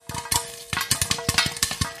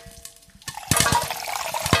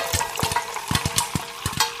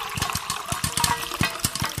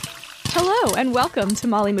Hello, and welcome to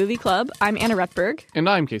Molly Movie Club. I'm Anna Retberg. And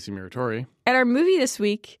I'm Casey Muratori. And our movie this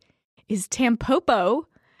week is Tampopo,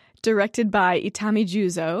 directed by Itami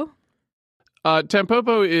Juzo.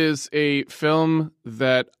 Tampopo is a film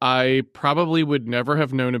that I probably would never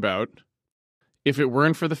have known about if it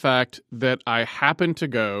weren't for the fact that I happened to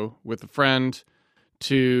go with a friend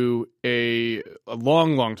to a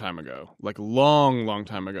long time ago,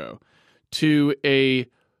 to a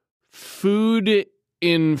food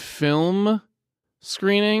in film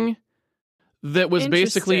screening that was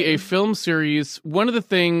basically a film series. One of the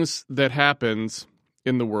things that happens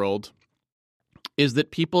in the world is that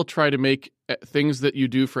people try to make things that you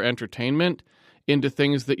do for entertainment into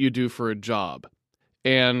things that you do for a job.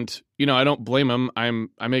 And, you know, I don't blame them. I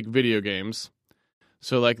make video games.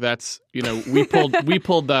 So like that's, you know, we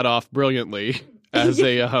pulled that off brilliantly as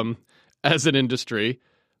an industry.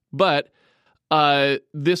 But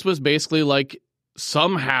this was basically like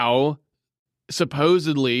somehow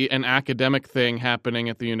supposedly an academic thing happening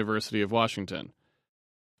at the University of Washington.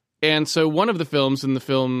 And so one of the films in the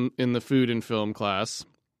food and film class,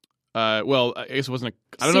 I guess it wasn't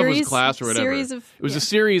I don't know if it was a class or whatever. It was a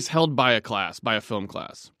series held by a film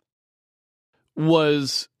class,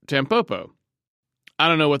 was Tampopo. I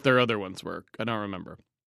don't know what their other ones were. I don't remember.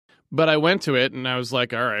 But I went to it and I was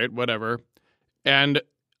like, all right, whatever. And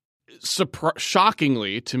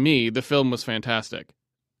shockingly to me, the film was fantastic.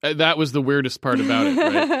 That was the weirdest part about it,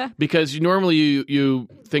 right? Because normally you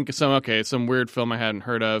think of some weird film I hadn't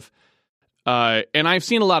heard of. And I've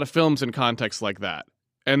seen a lot of films in contexts like that.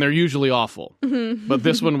 And they're usually awful. Mm-hmm. But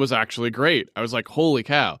this one was actually great. I was like, holy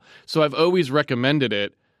cow. So I've always recommended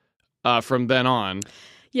it from then on.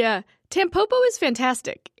 Yeah. Tampopo is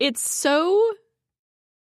fantastic. It's so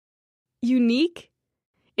unique.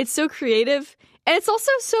 It's so creative. And it's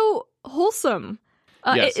also so wholesome.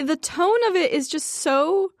 Yes. The tone of it is just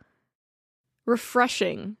so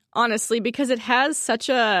refreshing, honestly, because it has such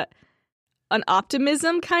an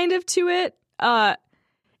optimism kind of to it. It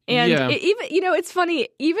even, you know, it's funny,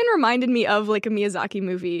 even reminded me of like a Miyazaki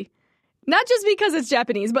movie. Not just because it's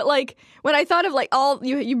Japanese, but like when I thought of like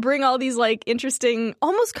you bring all these like interesting,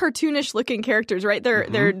 almost cartoonish looking characters, right?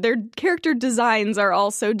 Their character designs are all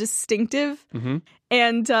so distinctive. Mm-hmm.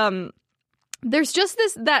 And there's just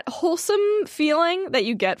that wholesome feeling that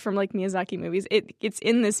you get from like Miyazaki movies. It's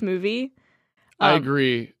in this movie. I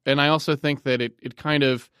agree. And I also think that it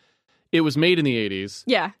was made in the 80s.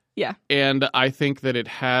 Yeah. Yeah. And I think that it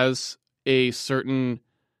has the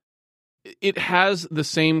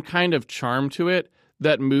same kind of charm to it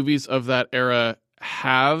that movies of that era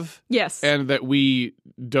have. Yes. And that we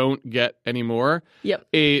don't get anymore. Yep.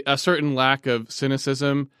 A certain lack of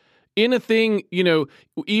cynicism in a thing, you know,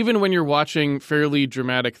 even when you're watching fairly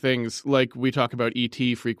dramatic things like we talk about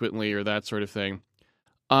E.T. frequently or that sort of thing,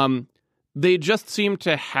 they just seem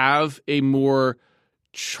to have a more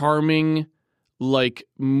charming, like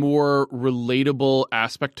more relatable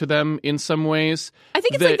aspect to them in some ways. I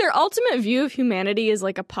think it's like their ultimate view of humanity is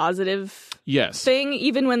like a positive thing,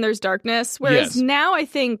 even when there's darkness. Whereas now I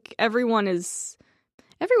think everyone's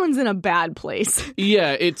in a bad place.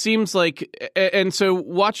 Yeah, it seems like, and so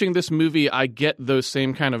watching this movie, I get those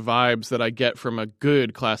same kind of vibes that I get from a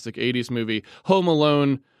good classic 80s movie. Home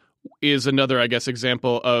Alone is another, I guess,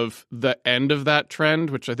 example of the end of that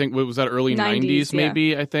trend, which I think was that early 90s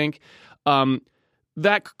maybe, I think.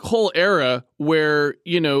 That whole era where,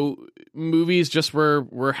 you know, movies just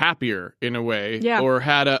were happier in a way, or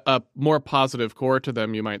had a more positive core to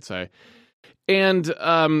them, you might say. And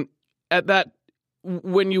at that,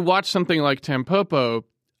 when you watch something like Tampopo,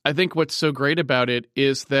 I think what's so great about it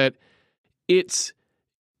is that it's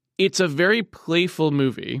a very playful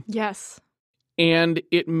movie. Yes. And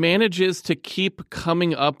it manages to keep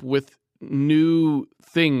coming up with new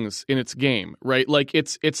things in its game, right? Like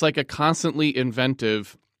it's like a constantly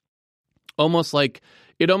inventive,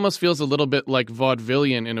 it almost feels a little bit like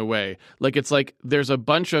vaudevillian in a way. Like it's like there's a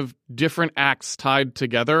bunch of different acts tied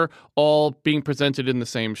together, all being presented in the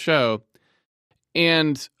same show.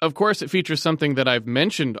 And of course, it features something that I've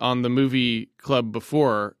mentioned on the movie club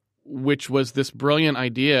before, which was this brilliant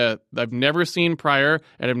idea that I've never seen prior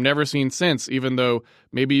and I've never seen since, even though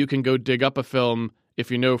maybe you can go dig up a film if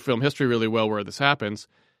you know film history really well where this happens.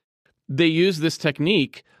 They use this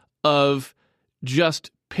technique of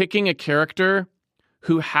just picking a character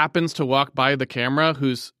who happens to walk by the camera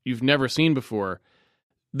who's you've never seen before.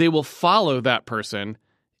 They will follow that person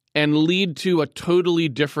and lead to a totally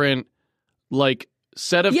different like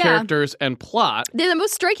set of characters and plot. The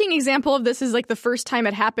most striking example of this is like the first time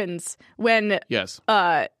it happens when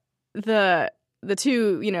the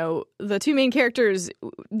two main characters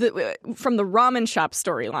from the ramen shop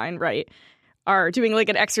storyline, right? are doing like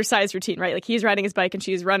an exercise routine, right? Like he's riding his bike and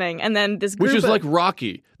she's running, and then this group which is like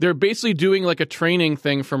Rocky. They're basically doing like a training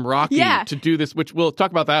thing from Rocky to do this, which we'll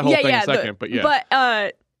talk about that whole thing in a second.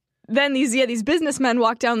 But then these businessmen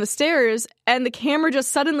walk down the stairs, and the camera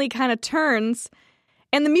just suddenly kind of turns,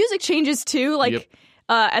 and the music changes too. Like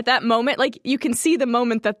at that moment, like you can see the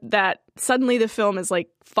moment that suddenly the film is like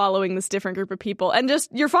following this different group of people, and just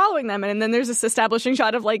you're following them, and then there's this establishing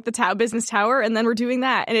shot of like the business tower, and then we're doing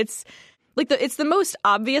that, and it's like it's the most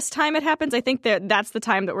obvious time it happens. I think that's the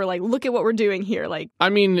time that we're like, look at what we're doing here. Like, I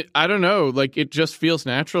mean, I don't know. Like, it just feels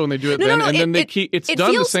natural, and they do it then it's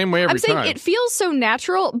done the same way every time. I'm saying it feels so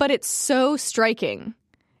natural, but it's so striking.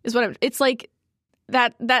 It's like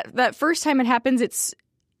that first time it happens. It's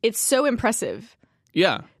so impressive.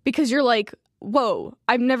 Yeah, because you're like, whoa,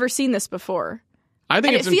 I've never seen this before. I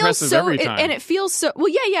think it's impressive every time, and it feels so. Well,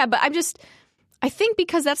 yeah, but I think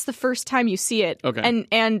because that's the first time you see it,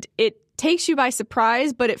 and it takes you by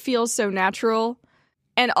surprise, but it feels so natural,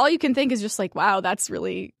 and all you can think is just like, wow, that's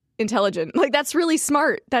really intelligent. Like, that's really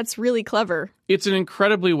smart. That's really clever. It's an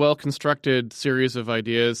incredibly well constructed series of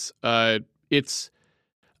ideas. I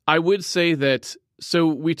would say that. So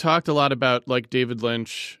we talked a lot about like David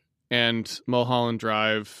Lynch and Mulholland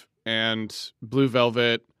Drive and Blue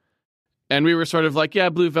Velvet, and we were sort of like, yeah,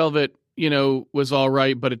 Blue Velvet, was all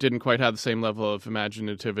right, but it didn't quite have the same level of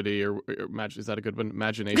imaginativity or is that a good one?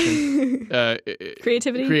 Imagination,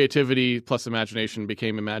 creativity plus imagination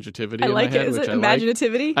became imaginativity. I like in my head, it. Is it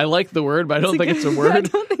imaginativity? I like the word, but I don't think it's a word. I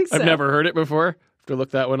don't think so. I've never heard it before. Have to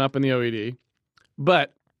look that one up in the OED.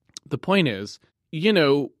 But the point is,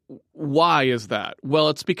 why is that? Well,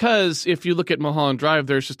 it's because if you look at Mulholland Drive,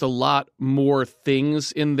 there's just a lot more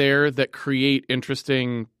things in there that create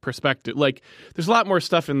interesting perspective. Like, there's a lot more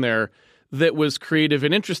stuff in there that was creative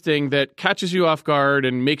and interesting that catches you off guard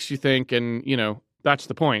and makes you think, and, that's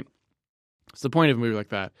the point. It's the point of a movie like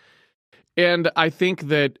that. And I think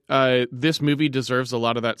that this movie deserves a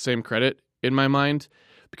lot of that same credit in my mind,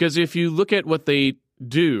 because if you look at what they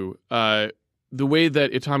do, the way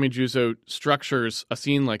that Itami Juzo structures a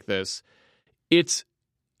scene like this, it's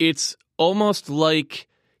almost like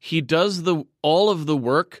he does all of the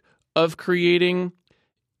work of creating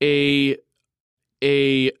a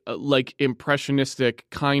like impressionistic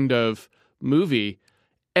kind of movie,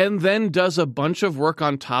 and then does a bunch of work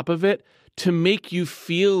on top of it to make you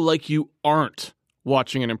feel like you aren't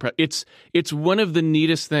watching an It's one of the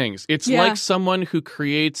neatest things. It's like someone who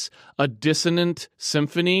creates a dissonant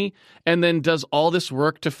symphony and then does all this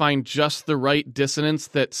work to find just the right dissonance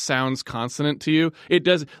that sounds consonant to you. It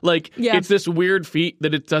does, it's this weird feat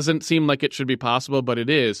that it doesn't seem like it should be possible, but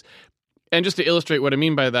it is. And just to illustrate what I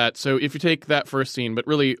mean by that, so if you take that first scene, but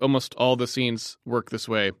really almost all the scenes work this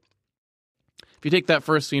way. If you take that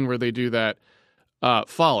first scene where they do that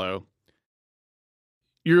follow,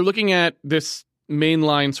 you're looking at this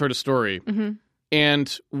mainline sort of story. Mm-hmm.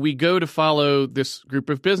 And we go to follow this group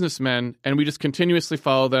of businessmen, and we just continuously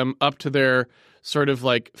follow them up to their sort of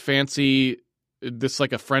like fancy, this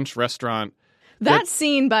like a French restaurant. That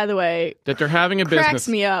scene, by the way, that they're having a business. Cracks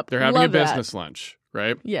me up. They're having a business lunch,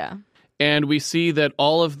 right? Yeah. And we see that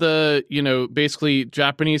all of the, basically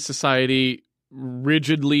Japanese society,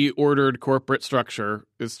 rigidly ordered corporate structure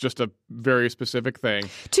is just a very specific thing.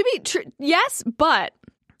 To be yes, but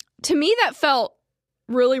to me that felt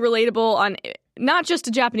really relatable on not just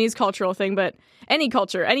a Japanese cultural thing, but any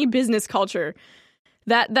culture, any business culture.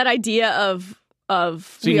 That idea of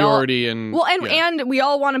seniority and we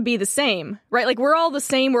all want to be the same, right? Like, we're all the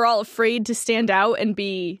same. We're all afraid to stand out and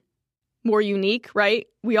be more unique, right?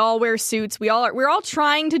 We all wear suits. We're all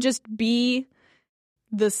trying to just be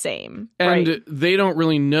the same. And right? They don't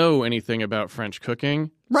really know anything about French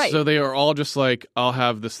cooking. Right. So they are all just like, I'll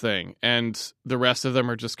have this thing. And the rest of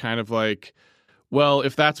them are just kind of like, well,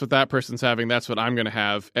 if that's what that person's having, that's what I'm going to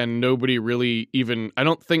have. And nobody really even, I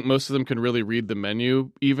don't think most of them can really read the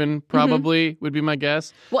menu even, probably, would be my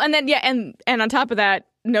guess. Well, and then, and on top of that,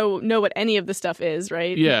 know what any of the stuff is,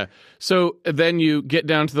 right? Yeah. So then you get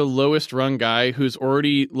down to the lowest rung guy who's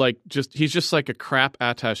already he's just like a crap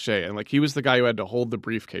attaché. And like, he was the guy who had to hold the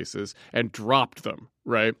briefcases and dropped them,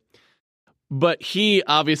 right? But he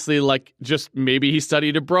obviously, just maybe he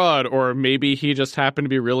studied abroad, or maybe he just happened to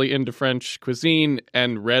be really into French cuisine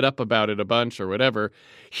and read up about it a bunch or whatever.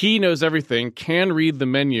 He knows everything, can read the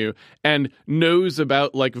menu, and knows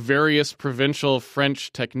about, various provincial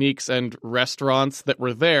French techniques and restaurants that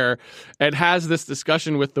were there, and has this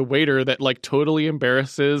discussion with the waiter that, totally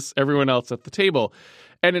embarrasses everyone else at the table.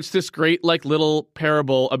 And it's this great, little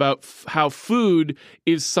parable about how food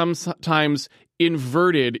is sometimes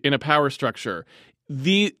inverted in a power structure.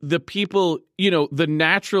 the people, the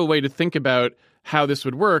natural way to think about how this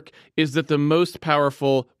would work is that the most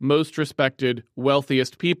powerful, most respected,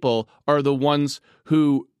 wealthiest people are the ones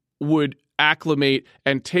who would acclimate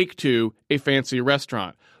and take to a fancy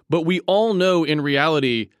restaurant. But we all know in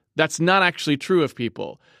reality that's not actually true of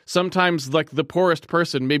people. Sometimes, like, the poorest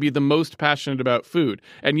person may be the most passionate about food,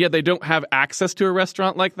 and yet they don't have access to a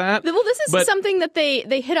restaurant like that. Well, this is something that they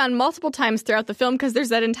hit on multiple times throughout the film, because there's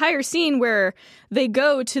that entire scene where they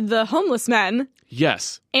go to the homeless men.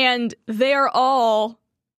 Yes. And they are all,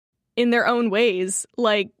 in their own ways,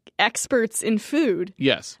 like, experts in food.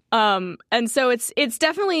 Yes. And so it's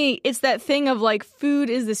definitely, it's that thing of, like, food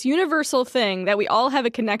is this universal thing that we all have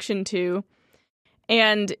a connection to,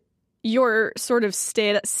 and your sort of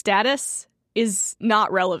status is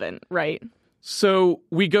not relevant, right? So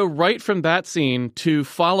we go right from that scene to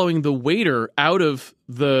following the waiter out of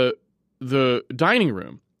the dining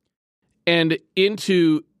room and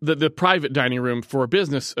into the private dining room for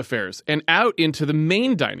business affairs and out into the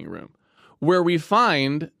main dining room, where we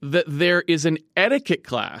find that there is an etiquette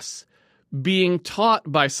class being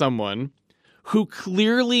taught by someone who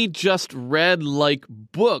clearly just read, like,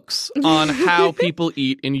 books on how people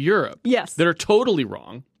eat in Europe. Yes. That are totally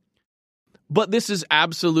wrong. But this is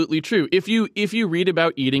absolutely true. If you read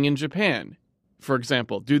about eating in Japan, for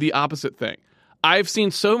example, do the opposite thing. I've seen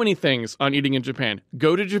so many things on eating in Japan.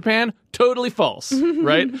 Go to Japan, totally false,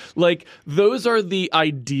 right? Like, those are the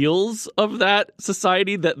ideals of that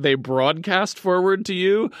society that they broadcast forward to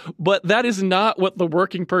you, but that is not what the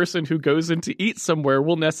working person who goes in to eat somewhere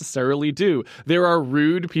will necessarily do. There are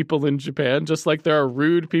rude people in Japan, just like there are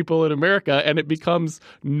rude people in America, and it becomes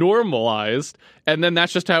normalized, and then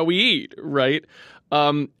that's just how we eat, right?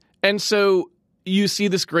 And so you see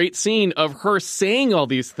this great scene of her saying all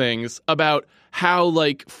these things about how,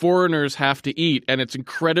 like, foreigners have to eat, and it's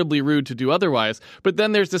incredibly rude to do otherwise. But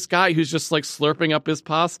then there's this guy who's just, like, slurping up his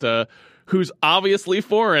pasta, who's obviously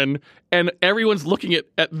foreign, and everyone's looking at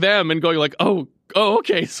them and going like, oh,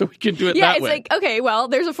 okay, so we can do it that way. Yeah, it's like, okay, well,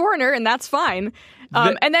 there's a foreigner, and that's fine.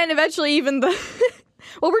 And then eventually even the...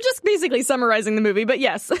 Well, we're just basically summarizing the movie, but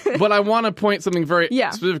yes. But I want to point something very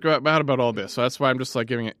specific about all this, so that's why I'm just, like,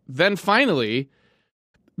 giving it. Then finally,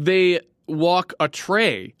 they walk a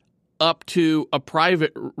tray up to a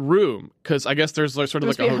private room, because I guess there's, like, sort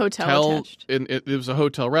of like a hotel attached. It was a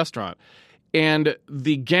hotel restaurant. And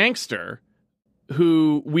the gangster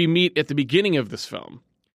who we meet at the beginning of this film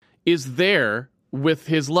is there with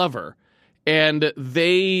his lover. And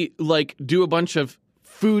they, like, do a bunch of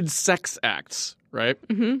food sex acts, right?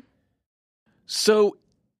 Mm-hmm. So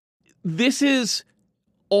this is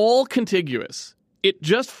all contiguous. It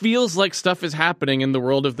just feels like stuff is happening in the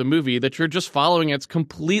world of the movie that you're just following. It's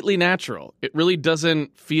completely natural. It really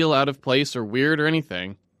doesn't feel out of place or weird or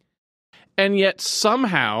anything. And yet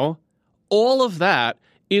somehow all of that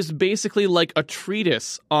is basically like a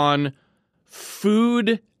treatise on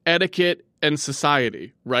food, etiquette, and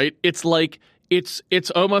society, right? It's like it's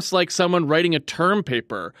almost like someone writing a term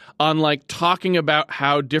paper on, like, talking about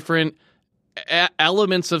how different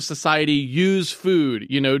elements of society use food.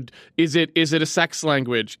 Is it a sex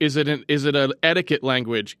language? Is it an etiquette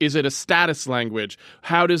language? Is it a status language?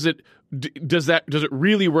 How does it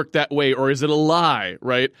really work that way, or is it a lie?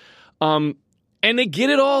 Right? And they get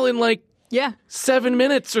it all in, like, 7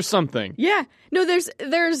 minutes or something. Yeah. No,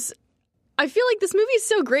 there's. I feel like this movie is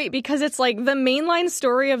so great because it's like the mainline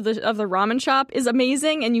story of the ramen shop is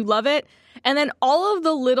amazing and you love it, and then all of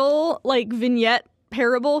the little, like, vignette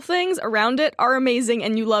parable things around it are amazing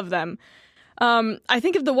and you love them. I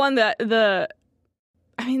think of the one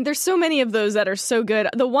there's so many of those that are so good.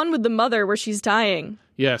 The one with the mother where she's dying.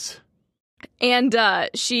 Yes. And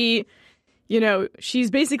she's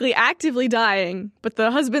basically actively dying, but the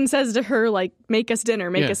husband says to her, like, make us dinner,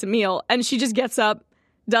 make us a meal. And she just gets up,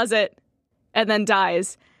 does it, and then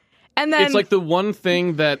dies. And then it's like the one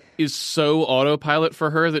thing that is so autopilot for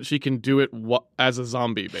her that she can do it as a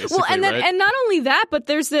zombie, basically. Well, and then right? and not only that, but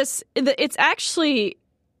there's this. It's actually,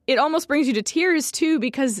 it almost brings you to tears too,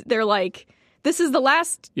 because they're like, this is the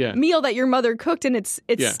last meal that your mother cooked, and it's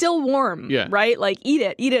still warm, right? Like, eat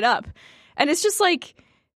it up, and it's just like,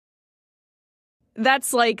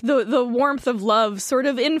 that's like the warmth of love, sort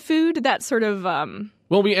of, in food. That sort of.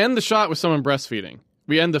 Well, we end the shot with someone breastfeeding.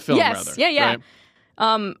 We end the film, rather. Yeah. Right?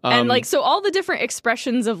 And, like, so all the different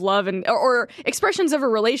expressions of love or expressions of a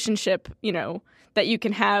relationship, that you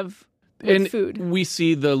can have with food. We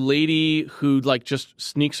see the lady who like just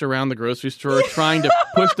sneaks around the grocery store trying to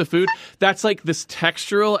push the food. That's like this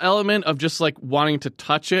textural element of just like wanting to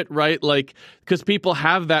touch it, right? Like, because people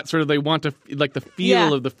have that sort of, they want to like the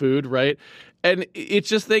feel of the food, right? And it's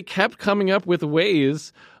just, they kept coming up with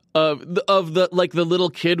ways of the like the little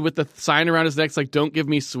kid with the sign around his neck, like, don't give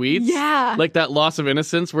me sweets. Yeah. Like that loss of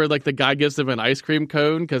innocence where like the guy gives him an ice cream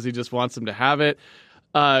cone because he just wants him to have it.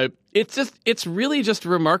 It's really just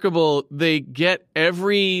remarkable. They get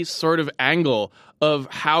every sort of angle of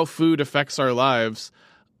how food affects our lives,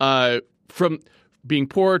 from being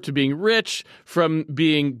poor to being rich, from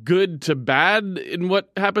being good to bad in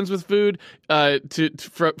what happens with food,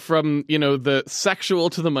 from the sexual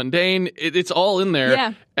to the mundane. It's all in there.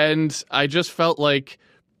 Yeah. And I just felt like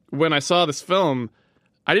when I saw this film,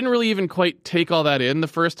 I didn't really even quite take all that in the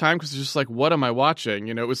first time because it's just like, what am I watching?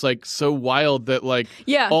 It was like so wild that like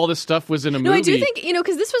all this stuff was in a movie. No, I do think,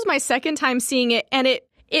 because this was my second time seeing it, and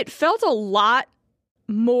it felt a lot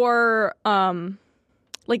more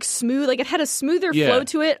like smooth. Like it had a smoother flow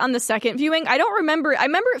to it on the second viewing. I remember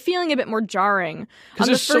it feeling a bit more jarring on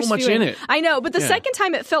the first there's so much viewing. in it. I know, but the second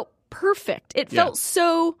time it felt perfect. It felt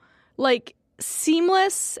so like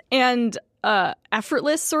seamless and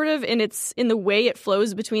effortless sort of in the way it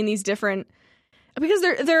flows between these different, because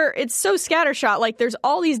it's so scattershot. Like there's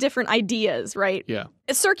all these different ideas, right? Yeah.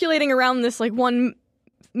 It's circulating around this like one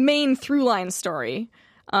main through line story.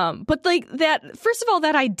 But like that, first of all,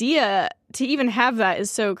 that idea to even have that is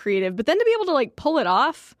so creative, but then to be able to like pull it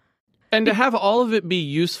off. And to have all of it be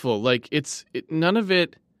useful, like none of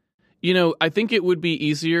it, I think it would be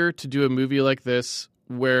easier to do a movie like this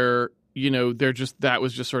where, that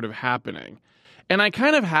was just sort of happening. And I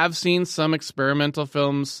kind of have seen some experimental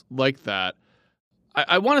films like that.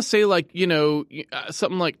 I want to say like,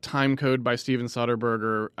 something like Time Code by Steven Soderbergh,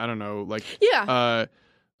 or I don't know, like,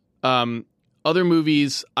 other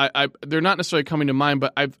movies, they're not necessarily coming to mind,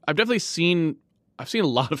 but I've definitely seen a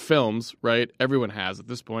lot of films, right? Everyone has at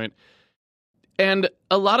this point. And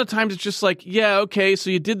a lot of times it's just like, yeah, okay, so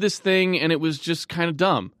you did this thing and it was just kind of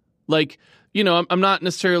dumb. Like, I'm not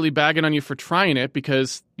necessarily bagging on you for trying it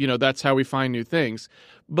because, that's how we find new things.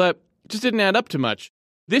 But it just didn't add up to much.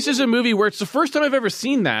 This is a movie where it's the first time I've ever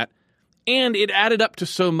seen that, and it added up to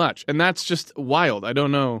so much. And that's just wild. I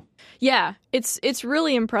don't know. Yeah, it's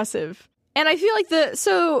really impressive. And I feel like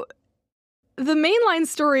the mainline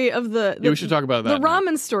story of the we should talk about that. The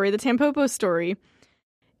ramen story, the Tampopo story,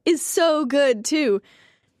 is so good too.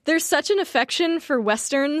 There's such an affection for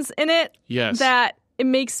Westerns in it. Yes. That it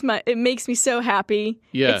makes me so happy.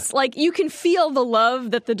 Yeah. It's like you can feel the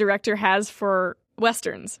love that the director has for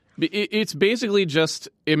Westerns. It's basically just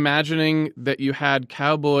imagining that you had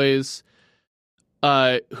cowboys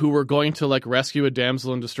who were going to like rescue a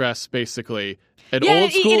damsel in distress, basically. An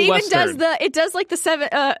old school it even Western. does like the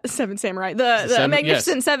seven samurai, the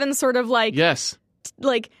Magnificent Seven, sort of like, yes,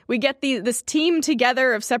 like we get this team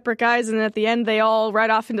together of separate guys, and at the end they all ride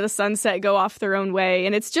off into the sunset, go off their own way,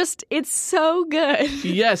 and it's so good.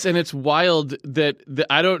 Yes, and it's wild that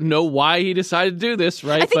I don't know why he decided to do this,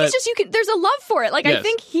 right? I think it's just there's a love for it. Like yes. I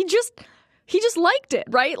think he just liked it,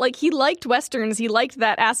 right? Like he liked Westerns, he liked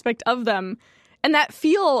that aspect of them, and that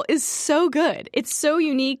feel is so good. It's so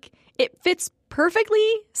unique. It fits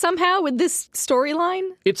perfectly somehow with this storyline.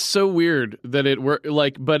 It's so weird that it worked.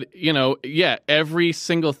 Like, but every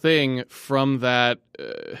single thing from that,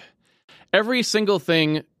 every single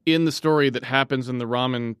thing in the story that happens in the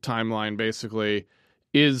ramen timeline, basically,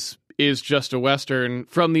 is just a Western.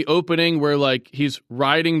 From the opening, where like he's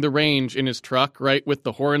riding the range in his truck, right, with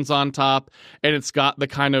the horns on top, and it's got the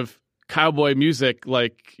kind of cowboy music,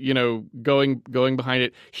 like, going behind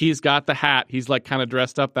it. He's got the hat. He's like kind of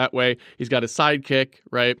dressed up that way. He's got his sidekick,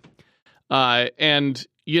 right? And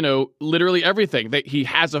literally everything that he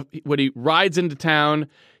has when he rides into town,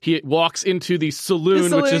 he walks into the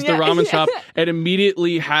saloon which is the ramen shop, and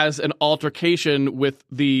immediately has an altercation with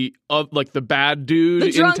the bad dude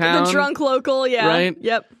in town, the drunk local, right?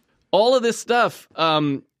 Yep. All of this stuff,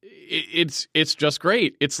 it's just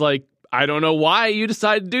great. It's like, I don't know why you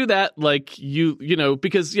decided to do that. Like,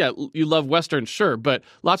 because, you love Westerns, sure, but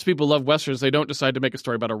lots of people love Westerns. They don't decide to make a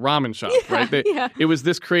story about a ramen shop, right? It was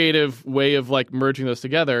this creative way of, like, merging those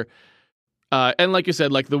together. And like you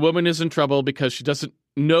said, like, the woman is in trouble because she doesn't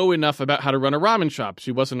know enough about how to run a ramen shop.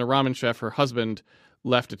 She wasn't a ramen chef. Her husband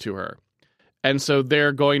left it to her. And so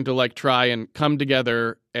they're going to, like, try and come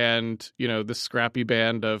together, and, this scrappy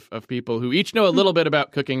band of people who each know a little bit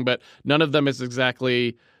about cooking, but none of them is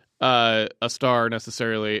exactly a star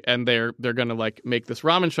necessarily, and they're going to like make this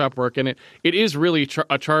ramen shop work, and it is really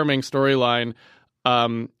a charming storyline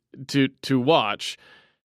to watch.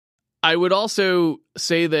 I would also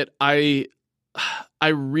say that I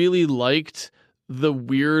really liked the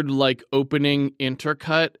weird like opening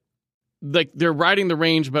intercut. Like they're riding the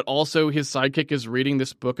range, but also his sidekick is reading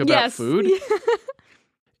this book about food.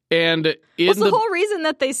 And the whole reason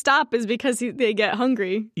that they stop is because they get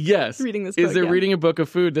hungry. Yes, reading this book. They're reading a book of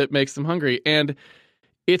food that makes them hungry, and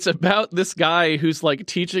it's about this guy who's like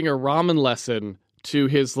teaching a ramen lesson to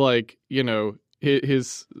his like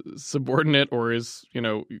his subordinate or his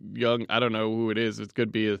young, I don't know who it is. It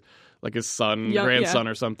could be like his son, grandson,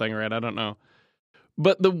 or something, right? I don't know.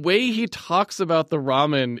 But the way he talks about the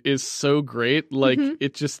ramen is so great. Like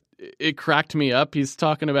it cracked me up. He's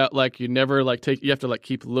talking about like you never like you have to like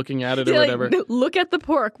keep looking at it or whatever. Look at the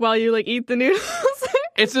pork while you like eat the noodles.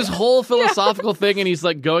 It's this whole philosophical thing, and he's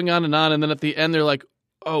like going on, and then at the end they're like,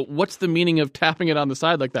 "Oh, what's the meaning of tapping it on the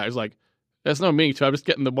side like that?" He's like, "There's no meaning to it. I'm just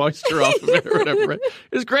getting the moisture off of it or whatever." Right?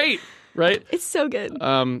 It's great, right? It's so good.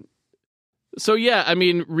 So yeah, I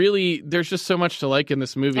mean, really, there's just so much to like in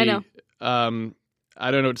this movie. I know. I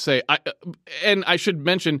don't know what to say. I should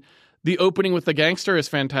mention the opening with the gangster is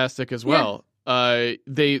fantastic as well. Yeah.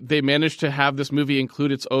 They managed to have this movie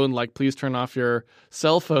include its own like please turn off your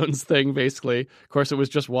cell phones thing. Basically, of course, it was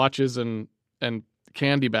just watches and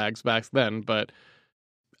candy bags back then, but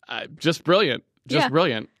just brilliant,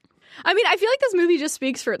 brilliant. I mean, I feel like this movie just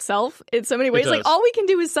speaks for itself in so many ways. Like all we can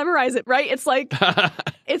do is summarize it, right? It's like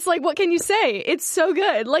what can you say? It's so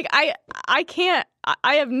good. Like I can't.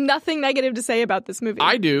 I have nothing negative to say about this movie.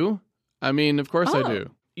 I do. I mean, of course I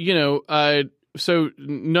do. So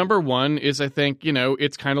number one is I think,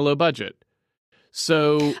 it's kind of low budget.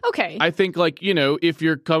 So okay. I think like, if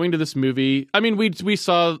you're coming to this movie, I mean, we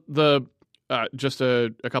saw the just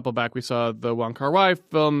a couple back, we saw the Wong Kar-wai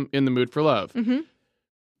film In the Mood for Love. Mm-hmm.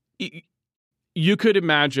 You could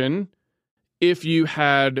imagine if you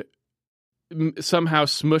had somehow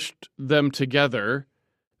smushed them together,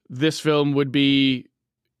 this film would be,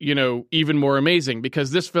 even more amazing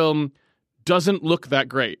because this film doesn't look that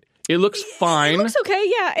great. It looks fine. It looks okay.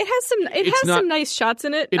 Yeah, it has some nice shots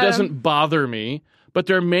in it. It doesn't bother me, but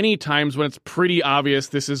there are many times when it's pretty obvious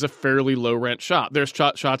this is a fairly low rent shot. There's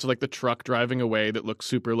shots of like the truck driving away that look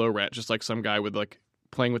super low rent, just like some guy with like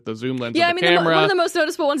playing with the zoom lens of the camera. One of the most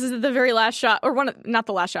noticeable ones is at the very last shot, or one of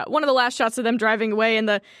the last shots of them driving away, and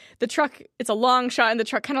the truck, it's a long shot, and the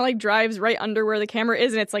truck kind of like drives right under where the camera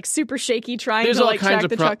is, and it's like super shaky trying to like track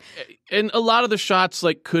the truck. And a lot of the shots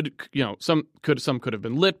like some could have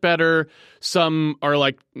been lit better, some are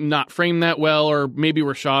like not framed that well, or maybe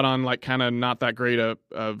were shot on like kind of not that great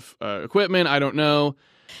of equipment. I don't know.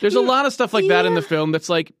 There's a lot of stuff like that in the film that's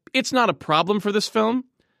like, it's not a problem for this film.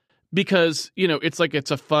 Because,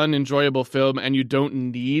 it's a fun, enjoyable film, and you don't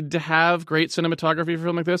need to have great cinematography for a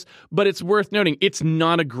film like this. But it's worth noting, it's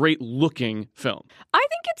not a great-looking film. I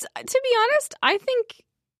think it's, to be honest, I think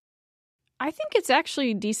it's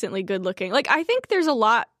actually decently good-looking. Like, I think there's a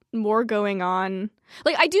lot more going on.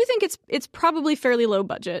 Like, I do think it's probably fairly low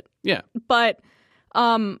budget. Yeah. But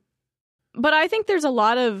I think there's a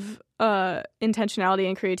lot of intentionality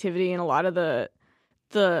and creativity in a lot of the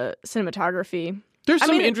cinematography. There's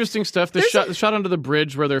some interesting stuff. The shot under the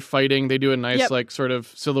bridge where they're fighting, they do a nice like sort of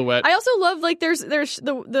silhouette. I also love like there's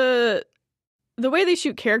the way they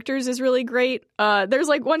shoot characters is really great. There's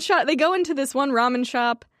like one shot, they go into this one ramen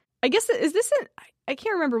shop. I guess I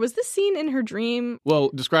can't remember. Was this scene in her dream?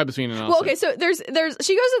 Well, describe the scene and Well, okay, so they go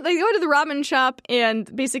to the ramen shop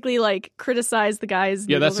and basically like criticize the guys.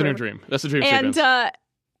 Yeah, that's in her dream. That's the dream sequence.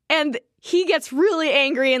 And he gets really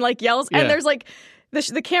angry and like yells, and there's like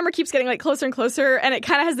the camera keeps getting like closer and closer, and it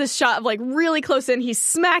kind of has this shot of like really close in. He's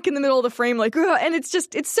smack in the middle of the frame, like, and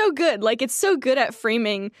it's so good. Like, it's so good at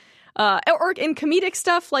framing, or in comedic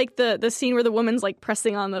stuff, like the scene where the woman's like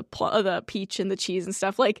pressing on the peach and the cheese and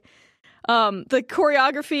stuff. Like, the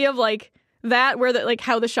choreography of like that, where like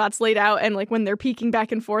how the shot's laid out and like when they're peeking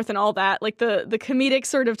back and forth and all that, like the comedic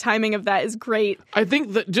sort of timing of that is great. I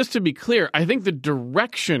think that, just to be clear, I think the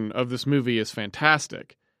direction of this movie is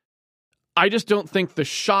fantastic. I just don't think the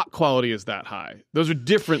shot quality is that high. Those are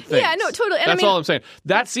different things. Yeah, no, totally. And That's all I'm saying.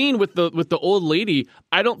 That scene with the old lady,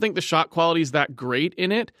 I don't think the shot quality is that great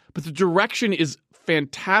in it, but the direction is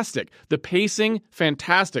fantastic. The pacing,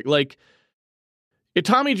 fantastic. Like,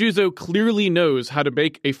 Itami Juzo clearly knows how to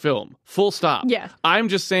make a film. Full stop. Yeah. I'm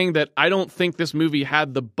just saying that I don't think this movie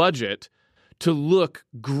had the budget to look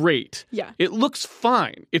great. Yeah. It looks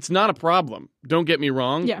fine. It's not a problem. Don't get me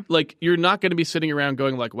wrong. Yeah. Like, you're not going to be sitting around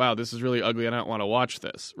going like, wow, this is really ugly and I don't want to watch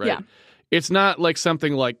this, right? Yeah. It's not like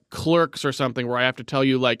something like Clerks or something where I have to tell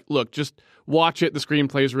you like, look, just watch it. The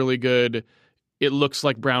screenplay is really good. it looks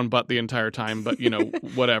like brown butt the entire time, but,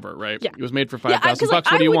 whatever, right? Yeah. It was made for $5,000.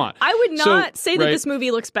 What do you want? I would not say that this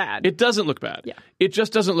movie looks bad. It doesn't look bad. Yeah. It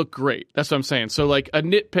just doesn't look great. That's what I'm saying. So, like, a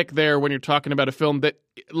nitpick there when you're talking about a film that,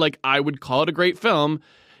 like, I would call it a great film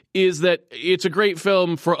is that it's a great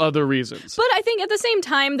film for other reasons. But I think at the same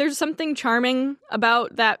time, there's something charming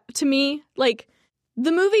about that to me. Like,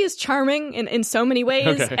 the movie is charming in so many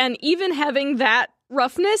ways, and even having that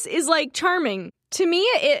roughness is, like, charming. To me,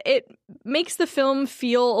 it makes the film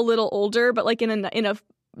feel a little older, but, like, in a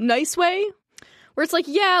nice way, where it's like,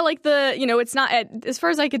 yeah, like, it's not, as far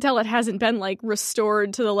as I could tell, it hasn't been, like,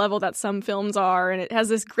 restored to the level that some films are, and it has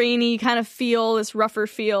this grainy kind of feel, this rougher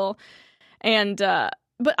feel, and,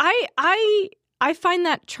 but I find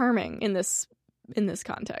that charming in this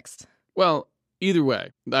context. Well, either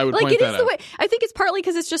way, I would like point it that is the out. way. I think it's partly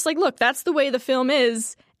because it's just like, look, that's the way the film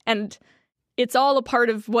is, and it's all a part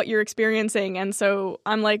of what you're experiencing. And so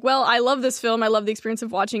I'm like, well, I love this film. I love the experience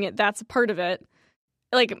of watching it. That's a part of it.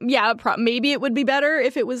 Like, yeah, maybe it would be better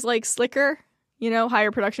if it was like slicker,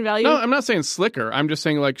 higher production value. No, I'm not saying slicker. I'm just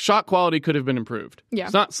saying like shot quality could have been improved. Yeah,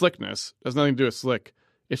 it's not slickness. It has nothing to do with slick.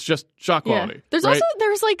 It's just shot quality. Yeah. There's right?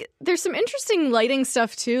 also there's some interesting lighting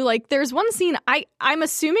stuff too. Like there's one scene I'm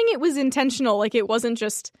assuming it was intentional. Like it wasn't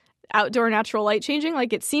just outdoor natural light changing.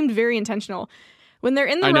 Like it seemed very intentional. When they're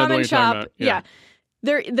in the ramen shop,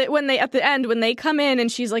 when they at the end when they come in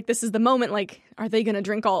and she's like, this is the moment. Like, are they gonna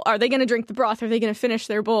drink the broth? Are they gonna finish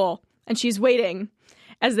their bowl? And she's waiting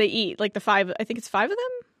as they eat. Like the five, I think it's 5 of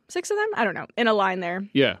them, 6 of them. I don't know. In a line there.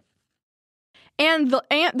 Yeah. And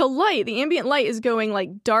the light, the ambient light is going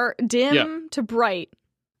like dark, dim to bright,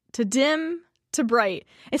 to dim to bright.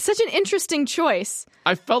 It's such an interesting choice.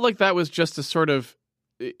 I felt like that was just a sort of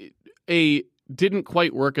didn't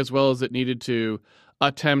quite work as well as it needed to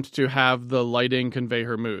attempt to have the lighting convey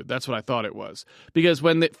her mood. That's what I thought it was. Because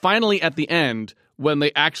when finally at the end, when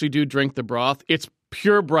they actually do drink the broth, it's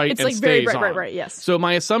pure bright and like stays very on. Bright, yes. So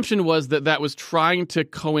my assumption was that was trying to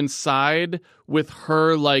coincide with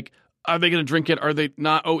her like, are they going to drink it? Are they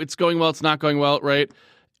not? Oh, it's going well. It's not going well, right?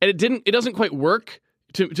 And it doesn't quite work.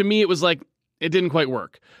 To me, it was like, it didn't quite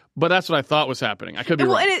work. But that's what I thought was happening. I could be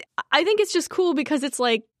wrong. And I think it's just cool because it's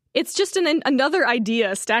like, it's just another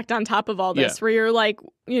idea stacked on top of all this where you're like,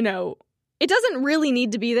 it doesn't really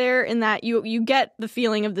need to be there in that you get the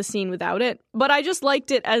feeling of the scene without it. But I just liked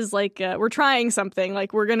it as like, we're trying something.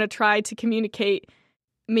 Like we're going to try to communicate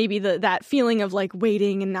maybe that feeling of like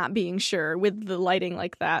waiting and not being sure with the lighting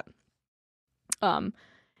like that.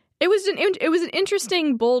 It was an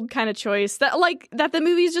interesting, bold kind of choice that the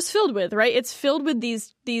movie is just filled with, right? It's filled with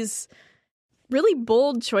these really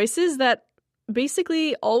bold choices that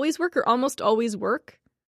basically always work or almost always work,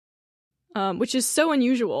 which is so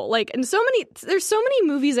unusual. Like, and there's so many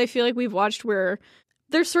movies I feel like we've watched where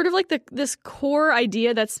there's sort of like this core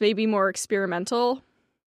idea that's maybe more experimental,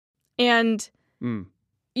 and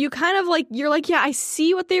you kind of like you're like, yeah, I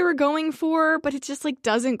see what they were going for, but it just like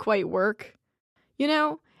doesn't quite work.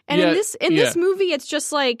 And in this movie, it's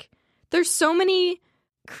just like there's so many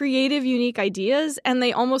creative, unique ideas, and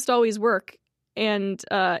they almost always work. And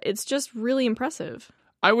it's just really impressive.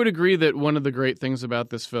 I would agree that one of the great things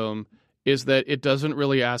about this film is that it doesn't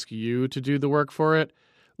really ask you to do the work for it.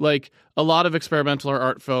 Like a lot of experimental or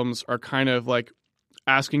art films are kind of like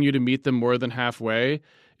asking you to meet them more than halfway.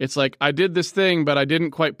 It's like, I did this thing, but I didn't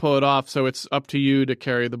quite pull it off, so it's up to you to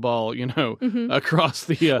carry the ball, across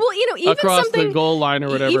the even across the goal line or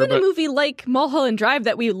whatever. Even a movie like Mulholland Drive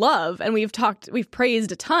that we love and we've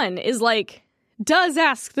praised a ton is like does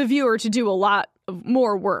ask the viewer to do a lot of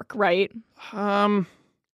more work, right? I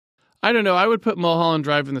don't know. I would put Mulholland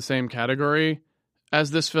Drive in the same category as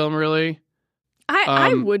this film, really.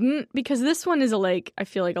 I wouldn't, because this one is I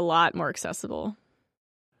feel like a lot more accessible.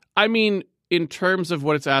 I mean, in terms of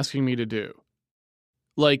what it's asking me to do.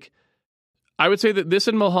 Like, I would say that this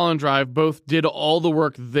and Mulholland Drive both did all the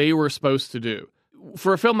work they were supposed to do.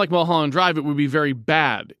 For a film like Mulholland Drive, it would be very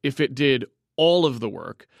bad if it did all of the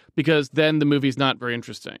work, because then the movie's not very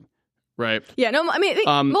interesting, right? Yeah, no, I mean,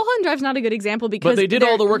 Mulholland Drive's not a good example because... But they did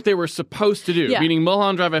all the work they were supposed to do, meaning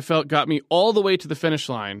Mulholland Drive, I felt, got me all the way to the finish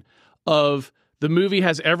line of the movie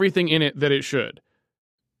has everything in it that it should,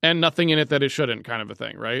 and nothing in it that it shouldn't, kind of a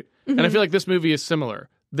thing, right? Mm-hmm. And I feel like this movie is similar.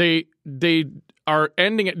 They are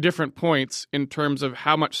ending at different points in terms of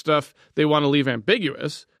how much stuff they want to leave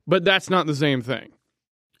ambiguous, but that's not the same thing.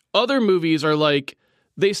 Other movies are like,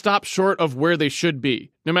 they stop short of where they should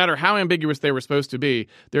be. No matter how ambiguous they were supposed to be,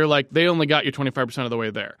 they're like, they only got you 25% of the way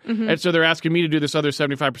there. Mm-hmm. And so they're asking me to do this other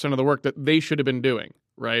 75% of the work that they should have been doing,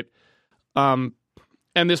 right?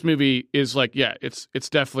 And this movie is like, yeah, it's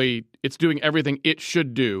definitely, it's doing everything it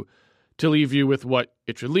should do to leave you with what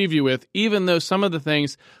it should leave you with, even though some of the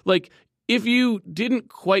things, like, if you didn't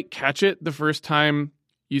quite catch it the first time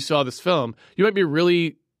you saw this film, you might be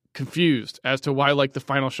really confused as to why, like, the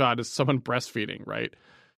final shot is someone breastfeeding, right?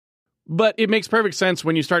 But it makes perfect sense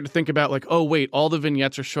when you start to think about, like, oh, wait, all the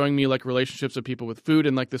vignettes are showing me, like, relationships of people with food,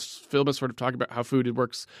 and, like, this film is sort of talking about how food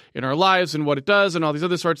works in our lives and what it does and all these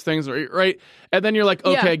other sorts of things, right? And then you're like,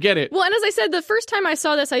 okay, I get it. Well, and as I said, the first time I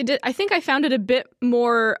saw this, I think I found it a bit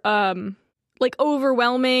more, like,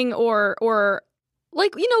 overwhelming or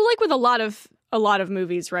like, you know, like with a lot of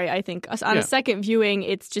movies, right? I think on a second viewing,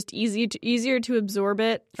 it's just easier to absorb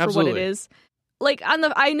it for Absolutely. what it is. Like, I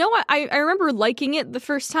remember liking it the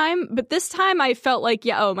first time, but this time I felt like,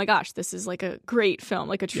 oh my gosh, this is like a great film,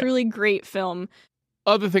 like a truly great film.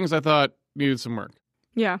 Other things I thought needed some work.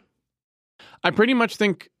 Yeah. I pretty much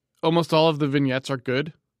think almost all of the vignettes are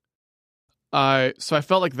good. So I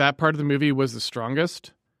felt like that part of the movie was the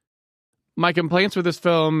strongest. My complaints with this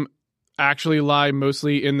film actually lie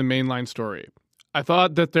mostly in the mainline story. I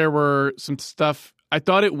thought that there were some stuff, I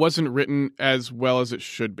thought it wasn't written as well as it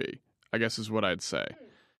should be, I guess is what I'd say.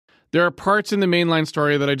 There are parts in the mainline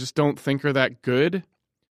story that I just don't think are that good.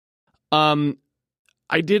 I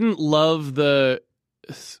didn't love the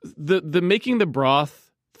making the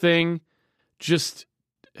broth thing. Just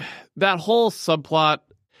that whole subplot,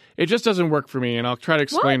 it just doesn't work for me, and I'll try to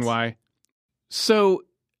explain why. So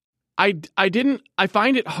I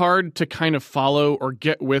find it hard to kind of follow or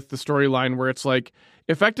get with the storyline where it's like,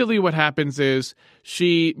 effectively what happens is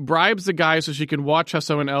she bribes the guy so she can watch how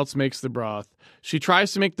someone else makes the broth. She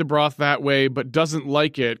tries to make the broth that way, but doesn't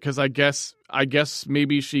like it because I guess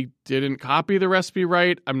maybe she didn't copy the recipe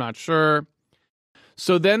right. I'm not sure.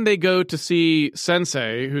 So then they go to see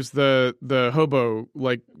Sensei, who's the hobo,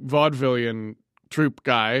 like, vaudevillian troupe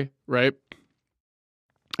guy, right?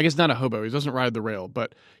 I guess not a hobo. He doesn't ride the rail,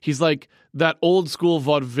 but he's like that old school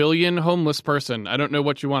vaudevillian homeless person. I don't know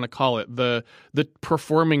what you want to call it. The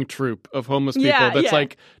performing troupe of homeless people that's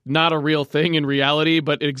like not a real thing in reality,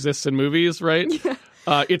 but it exists in movies, right?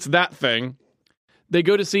 Yeah. It's that thing. They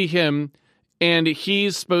go to see him, and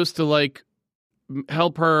he's supposed to, like,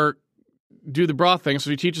 help her do the broth thing. So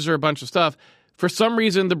he teaches her a bunch of stuff. For some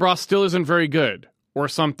reason, the broth still isn't very good or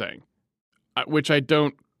something, which I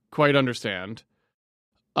don't quite understand.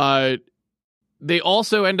 They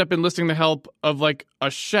also end up enlisting the help of, like, a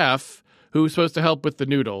chef who's supposed to help with the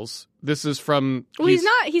noodles. This is from... Well,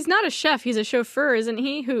 he's not a chef. He's a chauffeur, isn't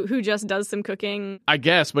he? Who just does some cooking. I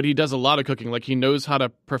guess, but he does a lot of cooking. Like, he knows how to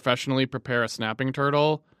professionally prepare a snapping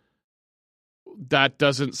turtle. That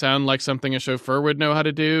doesn't sound like something a chauffeur would know how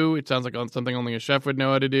to do. It sounds like something only a chef would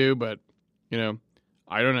know how to do, but, you know,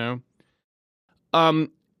 I don't know.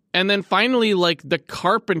 And then finally, like, the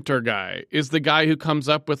carpenter guy is the guy who comes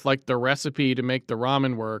up with, like, the recipe to make the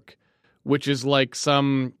ramen work, which is like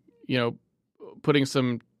some, you know, putting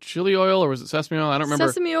some chili oil, or was it sesame oil? I don't remember.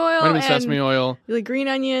 Sesame oil. Might have been sesame oil. Like green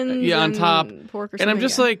onions. On top. Pork or something. And I'm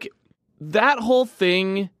just like, that whole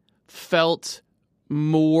thing felt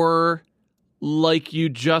more like you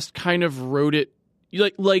just kind of wrote it.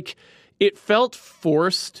 Like it felt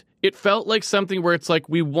forced. It felt like something where it's like,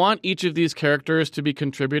 we want each of these characters to be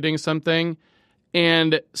contributing something,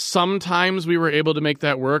 and sometimes we were able to make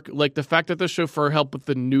that work. Like, the fact that the chauffeur helped with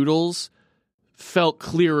the noodles felt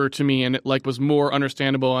clearer to me, and it, like, was more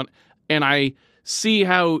understandable. And I see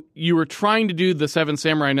how you were trying to do the Seven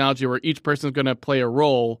Samurai analogy where each person's going to play a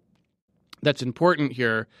role that's important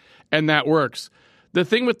here, and that works. The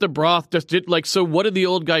thing with the broth just did, like, so what did the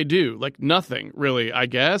old guy do? Like, nothing, really, I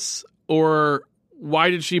guess. Or...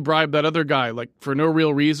 why did she bribe that other guy? Like, for no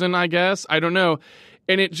real reason, I guess? I don't know.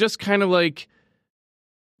 And it just kind of like,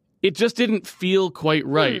 it just didn't feel quite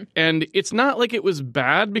right. And it's not like it was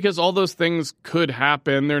bad, because all those things could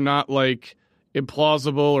happen. They're not, like,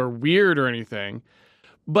 implausible or weird or anything.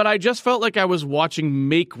 But I just felt like I was watching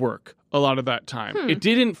make work a lot of that time. It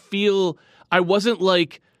didn't feel, I wasn't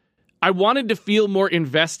like, I wanted to feel more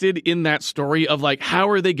invested in that story of, like, how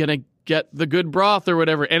are they going to get the good broth or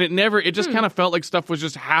whatever. And it just kind of felt like stuff was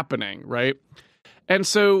just happening, right? And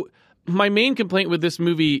so my main complaint with this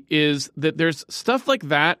movie is that there's stuff like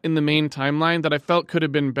that in the main timeline that I felt could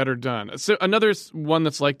have been better done. So another one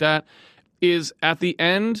that's like that is at the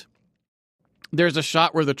end, there's a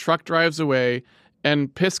shot where the truck drives away,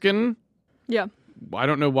 and Piskin, I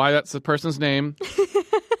don't know why that's the person's name.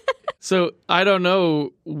 So I don't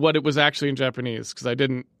know what it was actually in Japanese, because I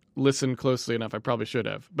didn't listen closely enough. I probably should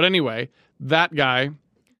have. But anyway, that guy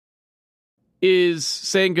is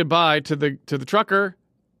saying goodbye to the trucker,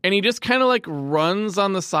 and he just kind of, like, runs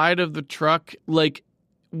on the side of the truck, like,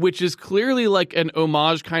 which is clearly like an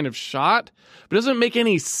homage kind of shot, but doesn't make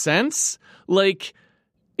any sense. Like,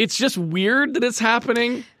 it's just weird that it's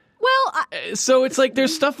happening. Well, so it's like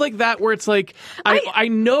there's stuff like that where it's like I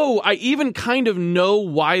know, I even kind of know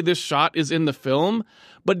why this shot is in the film,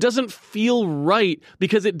 but it doesn't feel right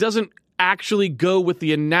because it doesn't actually go with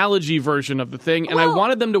the analogy version of the thing, and I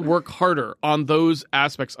wanted them to work harder on those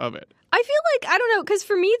aspects of it. I feel like, I don't know, because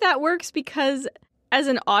for me that works because as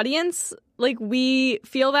an audience, like, we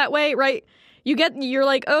feel that way, right? You're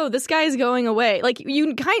like, oh, this guy's going away. Like,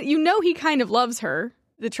 he kind of loves her,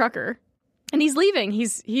 the trucker. And he's leaving.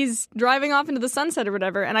 He's driving off into the sunset or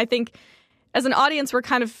whatever. And I think as an audience, we're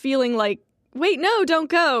kind of feeling like, wait, no, don't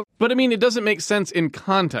go. But I mean, it doesn't make sense in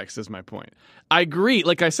context, is my point. I agree.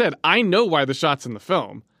 Like I said, I know why the shot's in the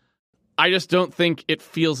film. I just don't think it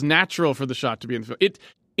feels natural for the shot to be in the film.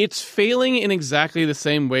 It's failing in exactly the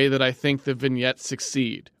same way that I think the vignettes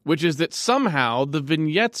succeed, which is that somehow the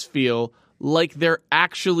vignettes feel like they're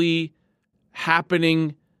actually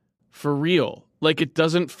happening for real. Like, it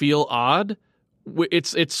doesn't feel odd.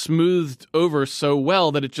 It's smoothed over so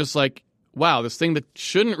well that it's just like, wow, this thing that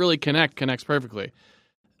shouldn't really connects perfectly.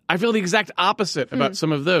 I feel the exact opposite about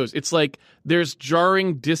some of those. It's like there's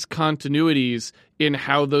jarring discontinuities in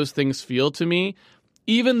how those things feel to me,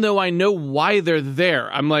 even though I know why they're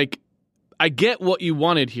there. I'm like, I get what you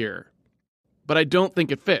wanted here, but I don't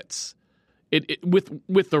think it fits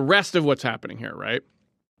with the rest of what's happening here, right?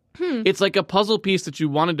 It's like a puzzle piece that you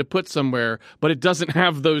wanted to put somewhere, but it doesn't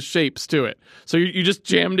have those shapes to it. So you just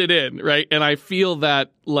jammed it in, right? And I feel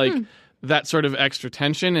that, like, that sort of extra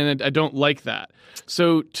tension, and I don't like that.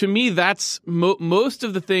 So to me, that's most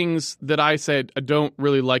of the things that I said I don't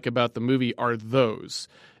really like about the movie are those.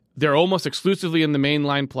 They're almost exclusively in the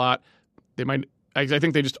mainline plot. I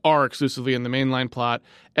think they just are exclusively in the mainline plot.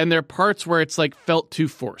 And there are parts where it's like felt too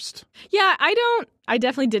forced. Yeah, I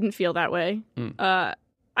definitely didn't feel that way.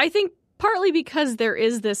 I think partly because there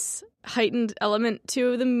is this heightened element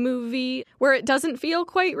to the movie where it doesn't feel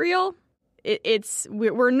quite real.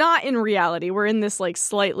 We're not in reality. We're in this like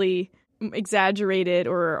slightly exaggerated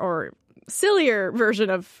or sillier version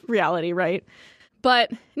of reality, right?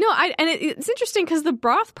 But no, it's interesting because the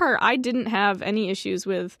broth part I didn't have any issues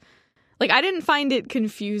with. Like, I didn't find it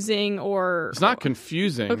confusing or... It's not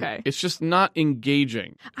confusing. Okay. It's just not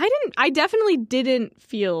engaging. I definitely didn't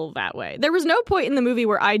feel that way. There was no point in the movie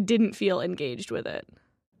where I didn't feel engaged with it.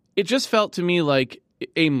 It just felt to me like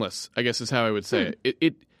aimless, I guess is how I would say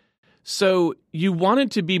it. So you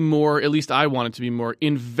wanted to be more, at least I wanted to be more,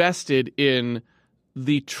 invested in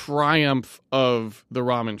the triumph of the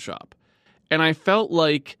ramen shop. And I felt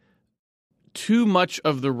like too much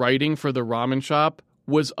of the writing for the ramen shop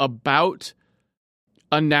was about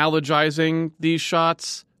analogizing these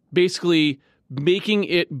shots, basically making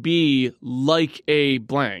it be like a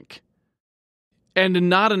blank, and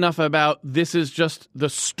not enough about this is just the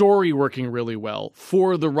story working really well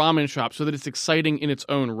for the ramen shop so that it's exciting in its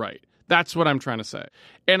own right. That's what I'm trying to say.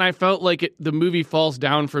 And I felt like the movie falls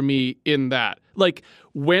down for me in that. Like,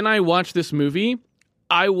 when I watch this movie,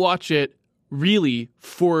 I watch it really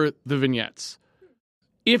for the vignettes.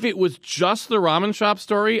 If it was just the ramen shop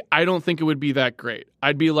story, I don't think it would be that great.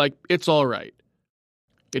 I'd be like, it's all right.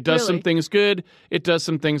 It does some things good. It does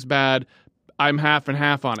some things bad. I'm half and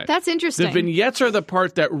half on it. That's interesting. The vignettes are the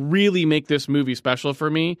part that really make this movie special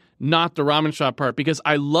for me, not the ramen shop part, because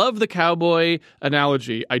I love the cowboy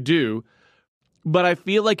analogy. I do. But I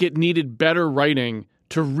feel like it needed better writing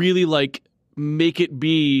to really, like, make it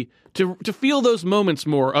be... To feel those moments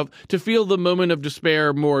more, to feel the moment of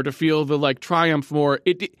despair more, to feel the like triumph more.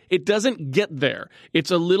 It doesn't get there. It's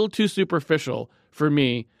a little too superficial for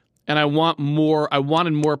me, and I want more. I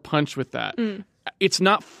wanted more punch with that. It's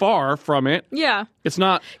not far from it. Yeah, it's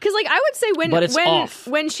not, because like I would say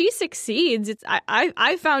when she succeeds,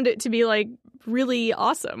 I found it to be like really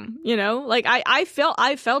awesome. You know, like I felt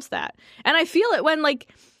that, and I feel it when like.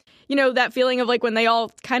 You know, that feeling of like when they all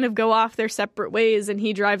kind of go off their separate ways and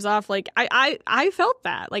he drives off, like I felt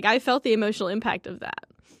that. Like I felt the emotional impact of that.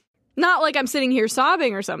 Not like I'm sitting here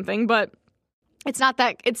sobbing or something, but it's not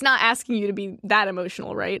asking you to be that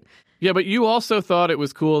emotional, right? Yeah, but you also thought it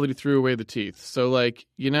was cool that he threw away the teeth. So like,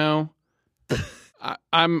 you know, We're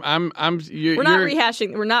not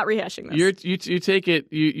rehashing this. You take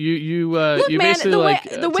it. You Look, man, basically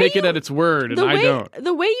take it at its word, and I don't.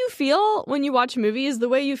 The way you feel when you watch a movie is the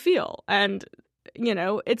way you feel, and you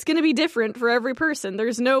know it's going to be different for every person.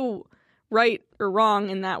 There's no right or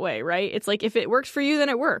wrong in that way, right? It's like if it works for you, then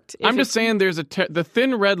it worked. I'm just saying, there's the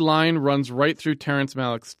thin red line runs right through Terrence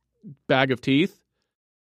Malick's bag of teeth,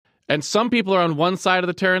 and some people are on one side of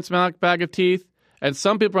the Terrence Malick bag of teeth. And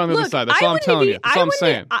some people are on the other side. That's all I'm telling you. That's all I'm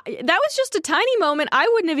saying. That was just a tiny moment. I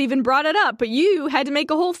wouldn't have even brought it up, but you had to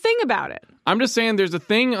make a whole thing about it. I'm just saying there's a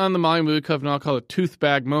thing on the Molly Movie Club now called a tooth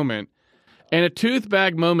bag moment. And a tooth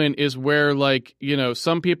bag moment is where, like, you know,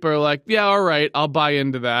 some people are like, yeah, all right, I'll buy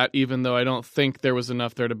into that, even though I don't think there was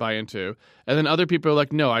enough there to buy into. And then other people are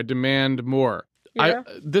like, no, I demand more. Yeah.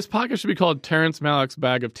 This podcast should be called Terrence Malick's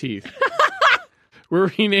Bag of Teeth.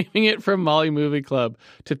 We're renaming it from Molly Movie Club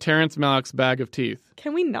to Terrence Malick's Bag of Teeth.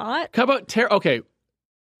 Can we not? How about Terrence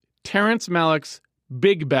Malick's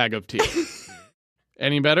Big Bag of Teeth?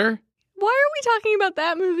 Any better? Why are we talking about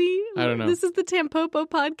that movie? I don't know. This is the Tampopo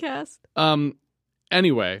podcast.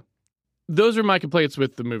 Anyway, those are my complaints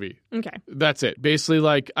with the movie. Okay. That's it. Basically,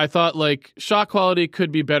 like, I thought, like, shot quality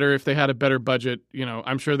could be better if they had a better budget. You know,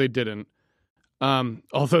 I'm sure they didn't.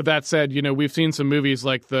 Although that said, you know, we've seen some movies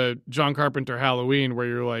like the John Carpenter Halloween where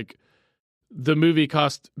you're like, the movie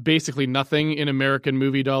cost basically nothing in American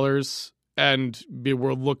movie dollars and the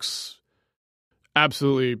world looks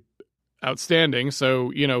absolutely outstanding.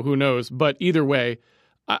 So, you know, who knows? But either way,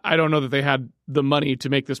 I don't know that they had the money to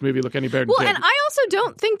make this movie look any better. Well, and I also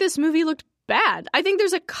don't think this movie looked bad. I think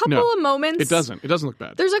there's a couple of moments. It doesn't look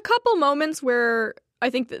bad. There's a couple moments where I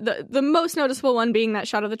think the most noticeable one being that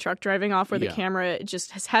shot of the truck driving off where the camera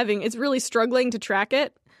just it's really struggling to track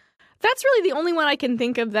it. That's really the only one I can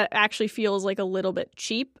think of that actually feels like a little bit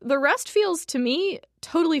cheap. The rest feels, to me,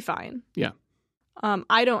 totally fine. Yeah.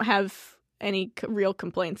 I don't have any real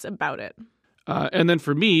complaints about it. And then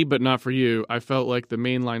for me, but not for you, I felt like the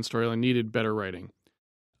mainline storyline needed better writing.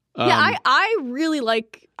 I really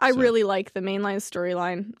like the mainline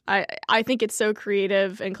storyline. I think it's so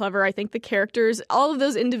creative and clever. I think the characters, all of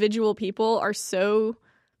those individual people, are so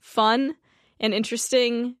fun and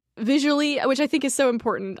interesting visually, which I think is so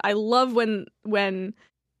important. I love when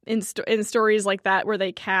in stories like that where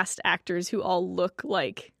they cast actors who all look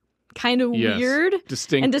like kind of weird,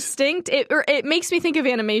 distinct. It makes me think of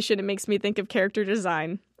animation. It makes me think of character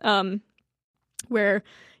design, where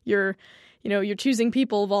you're choosing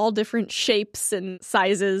people of all different shapes and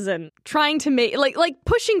sizes and trying to make like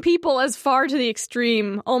pushing people as far to the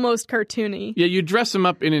extreme, almost cartoony. Yeah, you dress them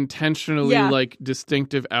up in intentionally like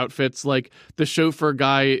distinctive outfits. Like the chauffeur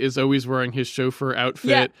guy is always wearing his chauffeur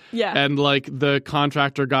outfit. Yeah. And like the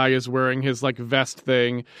contractor guy is wearing his like vest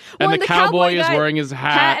thing. And the cowboy is wearing his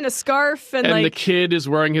hat and a scarf and the kid is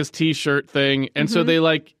wearing his t-shirt thing. And so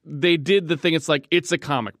they did the thing, it's like it's a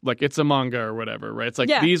comic, like it's a manga or whatever, right? It's like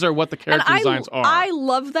these are what the character designs are. I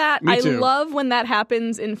love that. Me too. I love when that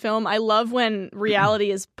happens in film. I love when reality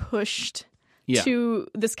is pushed to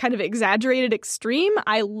this kind of exaggerated extreme.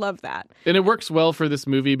 I love that. And it works well for this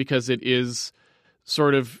movie because it is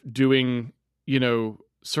sort of doing, you know,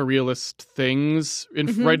 surrealist things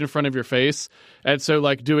right in front of your face. And so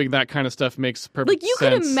like doing that kind of stuff makes perfect sense.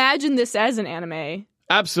 Like you could imagine this as an anime.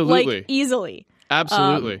 Absolutely. Like easily.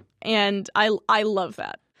 Absolutely. And I love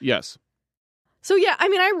that. Yes. So yeah, I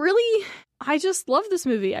mean, I just love this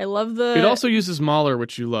movie. I love It also uses Mahler,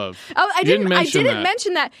 which you love. Oh, I didn't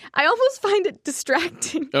mention that. I almost find it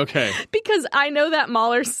distracting. Okay. Because I know that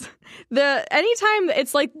Mahler's anytime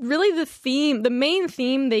it's like really the main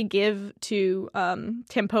theme they give to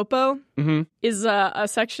Tampopo is a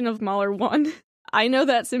section of Mahler 1. I know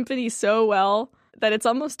that symphony so well that it's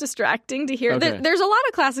almost distracting to hear. Okay. There's a lot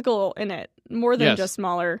of classical in it, more than just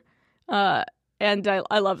Mahler. And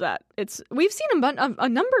I love that. We've seen a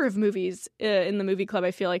number of movies in the movie club, I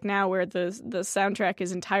feel like now, where the soundtrack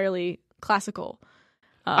is entirely classical.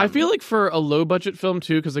 I feel like for a low budget film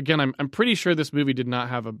too, because again, I'm pretty sure this movie did not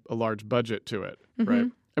have a large budget to it, right?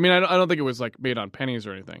 I mean, I don't think it was like made on pennies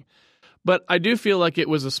or anything, but I do feel like it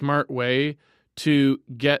was a smart way to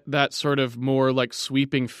get that sort of more like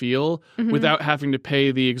sweeping feel without having to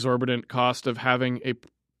pay the exorbitant cost of having a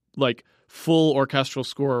like full orchestral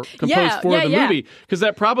score composed for the movie, because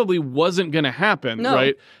that probably wasn't going to happen,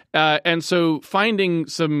 right? And so finding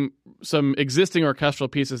some existing orchestral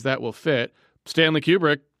pieces that will fit. Stanley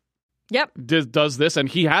Kubrick does this, and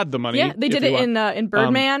he had the money. Yeah, they did it in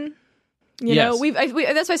Birdman. You know,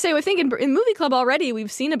 that's why I say I think in Movie Club already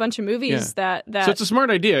we've seen a bunch of movies that. So it's a smart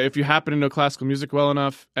idea if you happen to know classical music well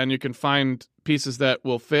enough, and you can find pieces that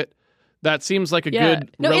will fit. That seems like a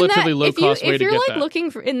good, relatively low-cost way to get that. If you're like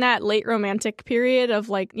looking for in that late romantic period of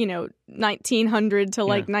like, you know, 1900 to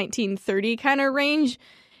like 1930 kind of range,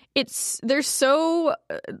 there's so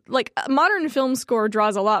like modern film score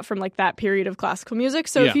draws a lot from like that period of classical music.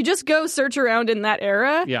 So if you just go search around in that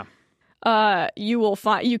era,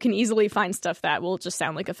 you can easily find stuff that will just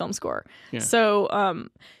sound like a film score. Yeah. So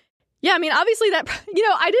I mean, obviously that, you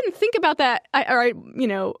know, I didn't think about that.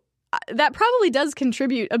 that probably does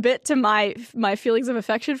contribute a bit to my feelings of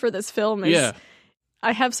affection for this film.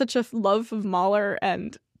 I have such a love of Mahler,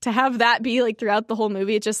 and to have that be like throughout the whole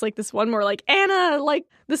movie, it's just like this one more like, Anna, like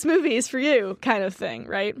this movie is for you kind of thing,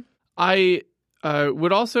 right? I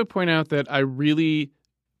would also point out that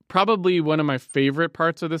probably one of my favorite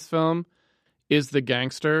parts of this film is the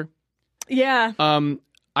gangster. Yeah.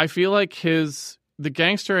 I feel like the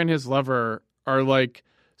gangster and his lover are like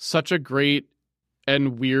such a great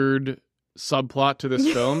and weird subplot to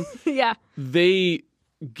this film. Yeah. They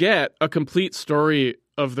get a complete story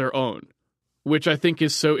of their own, which I think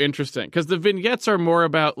is so interesting because the vignettes are more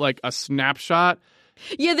about like a snapshot.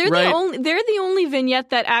 Yeah, they're the only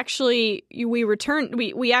vignette that actually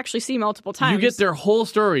we actually see multiple times. You get their whole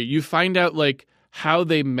story. You find out like how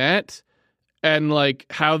they met and like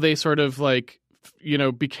how they sort of like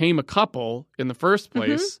became a couple in the first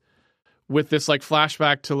place with this like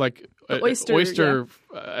flashback to like oyster.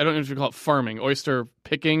 I don't know if you call it farming, oyster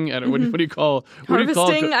picking. I don't, what do you call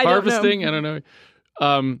harvesting? Harvesting. I don't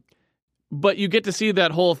know. But you get to see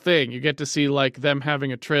that whole thing. You get to see like them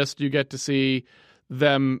having a tryst. You get to see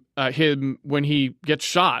him when he gets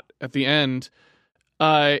shot at the end,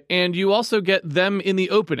 and you also get them in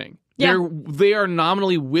the opening. Yeah. They are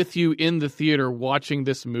nominally with you in the theater watching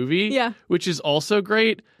this movie, which is also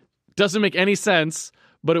great. Doesn't make any sense,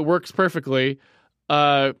 but it works perfectly.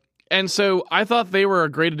 And so I thought they were a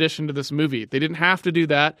great addition to this movie. They didn't have to do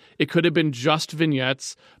that. It could have been just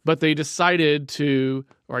vignettes, but they decided to,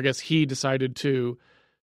 or I guess he decided to,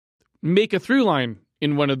 make a through line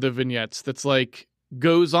in one of the vignettes that's like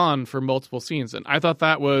goes on for multiple scenes. And I thought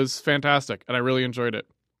that was fantastic, and I really enjoyed it.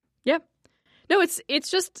 Yeah. No, it's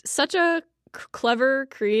just such a clever,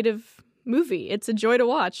 creative movie. It's a joy to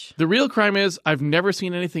watch. The real crime is I've never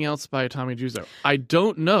seen anything else by Tommy Wiseau. I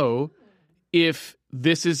don't know if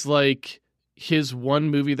this is like his one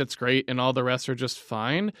movie that's great and all the rest are just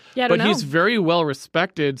fine. Yeah, I don't know. He's very well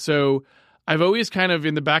respected, so I've always kind of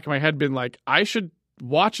in the back of my head been like, I should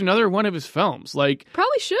watch another one of his films. Like,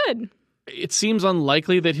 probably should. It seems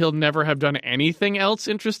unlikely that he'll never have done anything else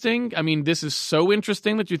interesting. I mean, this is so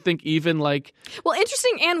interesting that you think even like... Well,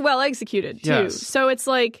 interesting and well executed, too. Yes. So it's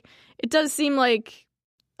like, it does seem like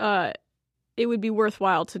it would be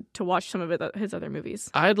worthwhile to watch some of his other movies.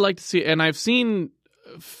 I'd like to see, and I've seen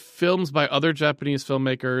films by other Japanese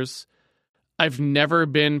filmmakers. I've never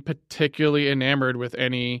been particularly enamored with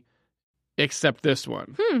any except this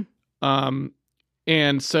one.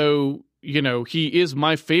 And so... he is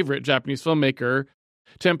my favorite Japanese filmmaker.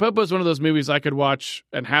 Tampopo is one of those movies I could watch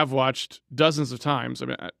and have watched dozens of times. I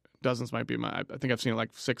mean, dozens might be I think I've seen it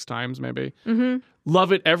like 6 times maybe.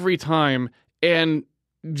 Love it every time, and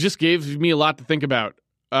just gave me a lot to think about,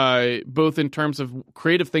 both in terms of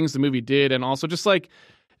creative things the movie did and also just like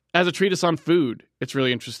as a treatise on food. It's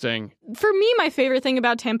really interesting. For me, my favorite thing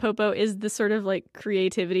about Tampopo is the sort of like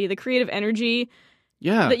creativity, the creative energy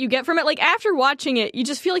that you get from it. Like after watching it, you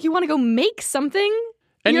just feel like you want to go make something.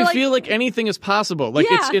 And you feel like anything is possible. Like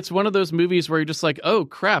it's one of those movies where you're just like, oh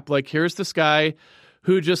crap, like here's this guy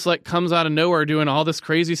who just like comes out of nowhere doing all this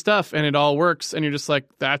crazy stuff and it all works. And you're just like,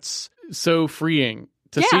 that's so freeing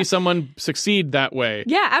to see someone succeed that way.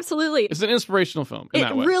 Yeah, absolutely. It's an inspirational film in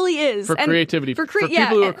that way. It really is. For creativity. For people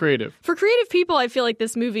who are creative. For creative people, I feel like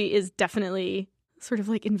this movie is definitely sort of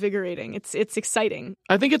like invigorating. It's exciting.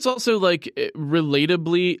 I think it's also like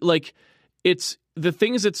relatably, like it's the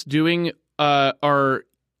things it's doing are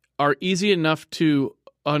easy enough to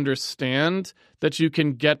understand that you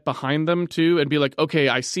can get behind them too and be like, okay,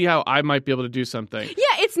 I see how I might be able to do something.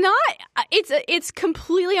 Yeah, it's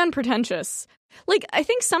completely unpretentious. Like, I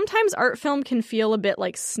think sometimes art film can feel a bit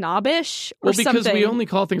like snobbish or something. Well, because we only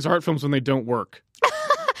call things art films when they don't work.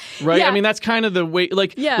 Right? Yeah. I mean, that's kind of the way,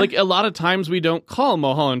 like a lot of times we don't call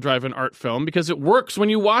Mulholland Drive an art film because it works when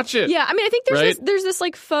you watch it. Yeah, I mean, I think there's this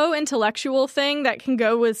like faux intellectual thing that can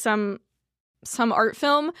go with some art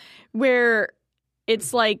film where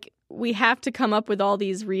it's like we have to come up with all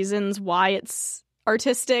these reasons why it's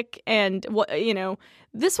artistic, and what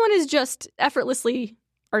this one is just effortlessly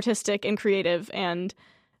artistic and creative and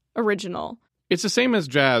original. It's the same as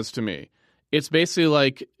jazz to me. It's basically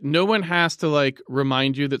like no one has to like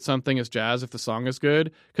remind you that something is jazz if the song is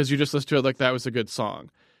good because you just listen to it like that was a good song.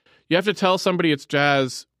 You have to tell somebody it's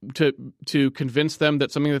jazz to convince them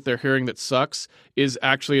that something that they're hearing that sucks is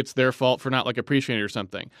actually it's their fault for not like appreciating it or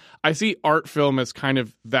something. I see art film as kind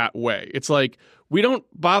of that way. It's like we don't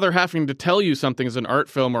bother having to tell you something is an art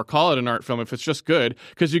film or call it an art film if it's just good,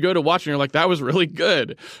 because you go to watch and you're like, that was really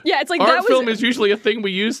good. Yeah, it's like art film is usually a thing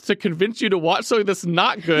we use to convince you to watch something that's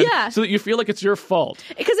not good, so that you feel like it's your fault.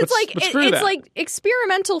 Because it's like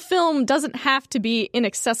experimental film doesn't have to be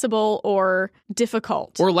inaccessible or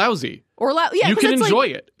difficult or lousy. You can enjoy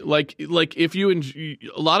it. Like if you enjoy,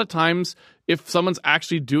 a lot of times if someone's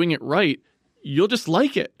actually doing it right, you'll just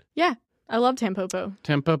like it. Yeah, I love Tampopo.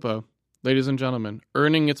 Tampopo, ladies and gentlemen,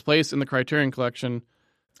 earning its place in the Criterion Collection.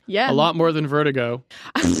 Yeah, a lot more than Vertigo.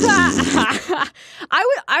 I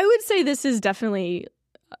would say this is definitely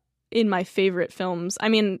in my favorite films. I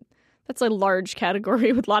mean, that's a large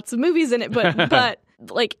category with lots of movies in it, but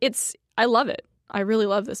like I love it. I really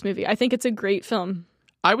love this movie. I think it's a great film.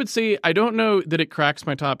 I would say I don't know that it cracks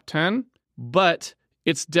my top 10, but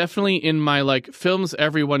it's definitely in my like films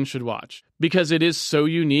everyone should watch because it is so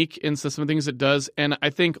unique in some of the things it does. And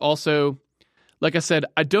I think also, like I said,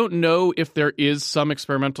 I don't know if there is some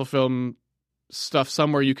experimental film stuff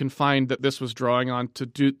somewhere you can find that this was drawing on to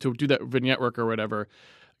do that vignette work or whatever,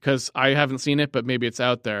 because I haven't seen it, but maybe it's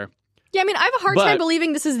out there. Yeah, I mean, I have a hard time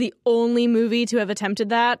believing this is the only movie to have attempted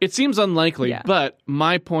that. It seems unlikely, but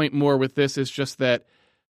my point more with this is just that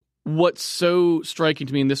what's so striking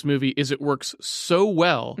to me in this movie is it works so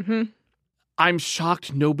well. Mm-hmm. I'm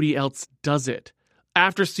shocked nobody else does it.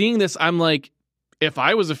 After seeing this, I'm like, if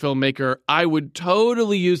I was a filmmaker, I would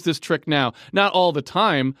totally use this trick now. Not all the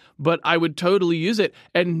time, but I would totally use it.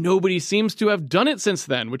 And nobody seems to have done it since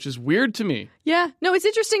then, which is weird to me. Yeah. No, it's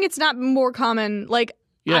interesting. It's not more common. Like,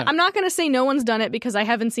 I'm not going to say no one's done it because I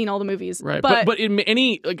haven't seen all the movies. Right. But in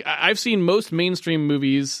any, like, I've seen most mainstream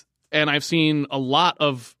movies and I've seen a lot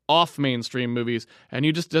of off-mainstream movies, and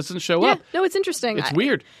you just doesn't show up. No, it's interesting. It's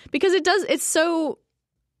weird. Because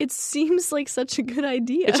it seems like such a good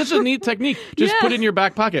idea. It's such a neat technique. Just put it in your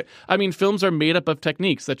back pocket. I mean, films are made up of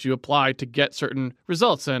techniques that you apply to get certain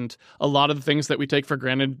results, and a lot of the things that we take for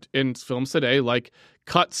granted in films today, like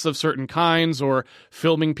cuts of certain kinds or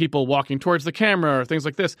filming people walking towards the camera or things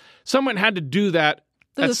like this, someone had to do that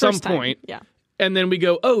at some point. Yeah. And then we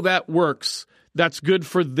go, oh, that works. That's good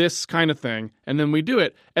for this kind of thing. And then we do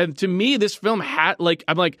it. And to me, this film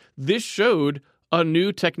this showed a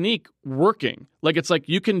new technique working. Like, it's like,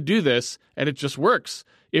 you can do this and it just works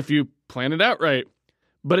if you plan it out right.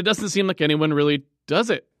 But it doesn't seem like anyone really does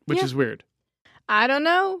it, which is weird. I don't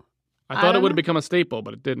know. I thought it would have become a staple,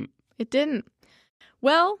 but it didn't. It didn't.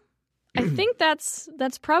 Well, I think that's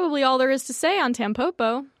probably all there is to say on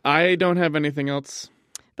Tampopo. I don't have anything else.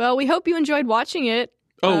 Well, we hope you enjoyed watching it.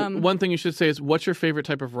 Oh, one thing you should say is, what's your favorite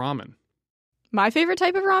type of ramen? My favorite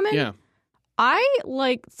type of ramen? Yeah. I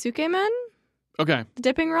like tsukemen. Okay.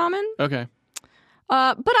 Dipping ramen. Okay.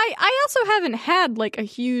 But I also haven't had like a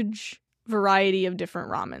huge variety of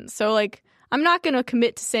different ramens. So like, I'm not going to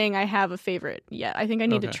commit to saying I have a favorite yet. I think I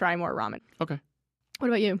need to try more ramen. Okay. What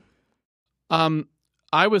about you?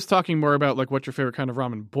 I was talking more about like what's your favorite kind of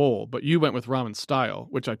ramen bowl, but you went with ramen style,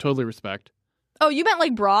 which I totally respect. Oh, you meant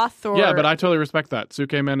like broth or... Yeah, but I totally respect that.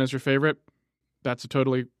 Tsukemen is your favorite. That's a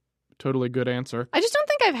totally good answer. I just don't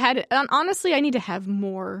think I've had it. Honestly, I need to have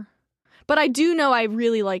more. But I do know I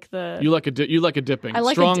really like the... You like a dipping. I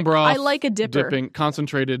like strong broth. I like a dipper. Dipping,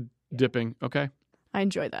 concentrated dipping. Okay. I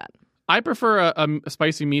enjoy that. I prefer a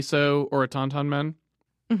spicy miso or a tantan men,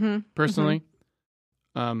 personally.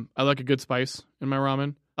 Mm-hmm. I like a good spice in my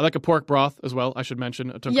ramen. I like a pork broth as well, I should mention.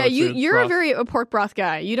 A tonkotsu you're broth. a pork broth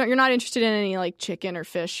guy. You're not interested in any like chicken or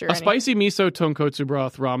fish or anything. Spicy miso tonkotsu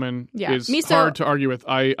broth ramen is hard to argue with.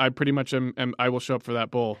 I pretty much am I will show up for that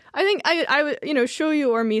bowl. I think I would shoyu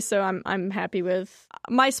or miso I'm happy with.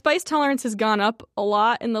 My spice tolerance has gone up a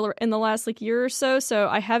lot in the last like year or so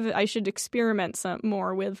I should experiment some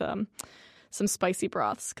more with some spicy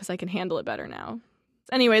broths because I can handle it better now.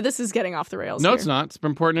 Anyway, this is getting off the rails. No, it's not. It's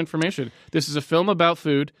important information. This is a film about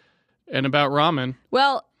food and about ramen.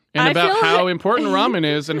 Well, and about how important ramen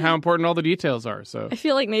is and how important all the details are. So I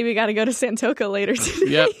feel like maybe we got to go to Santoka later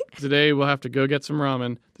today. Yep. Today we'll have to go get some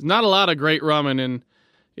ramen. There's not a lot of great ramen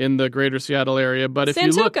in the greater Seattle area, but if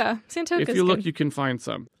you look, you can find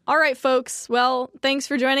some. All right, folks. Well, thanks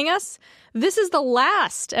for joining us. This is the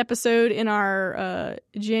last episode in our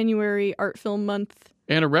January art film month.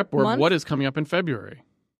 And a rep board. What is coming up in February?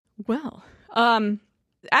 Well,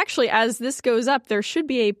 actually, as this goes up, there should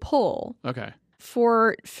be a poll. Okay.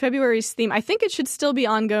 For February's theme. I think it should still be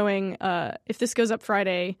ongoing. If this goes up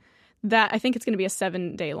Friday, that I think it's going to be a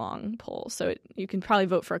 7-day long poll. So you can probably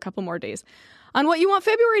vote for a couple more days on what you want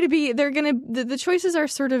February to be. They're going to the choices are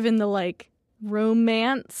sort of in the like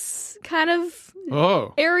romance kind of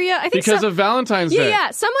area. I think because of Valentine's Day.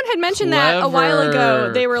 Yeah. Someone had mentioned that a while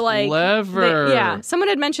ago. They were like, someone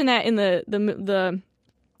had mentioned that in the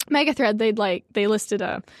mega thread. They listed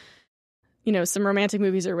some romantic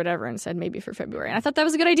movies or whatever and said maybe for February. And I thought that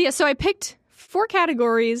was a good idea. So I picked 4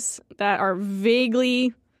 categories that are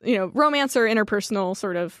vaguely, romance or interpersonal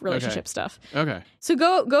sort of relationship stuff. Okay. So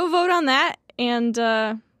go vote on that, and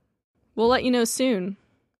we'll let you know soon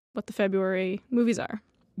what the February movies are.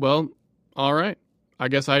 Well, all right. I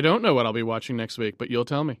guess I don't know what I'll be watching next week, but you'll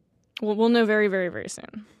tell me. We'll know very, very, very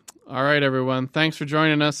soon. All right, everyone. Thanks for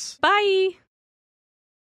joining us. Bye.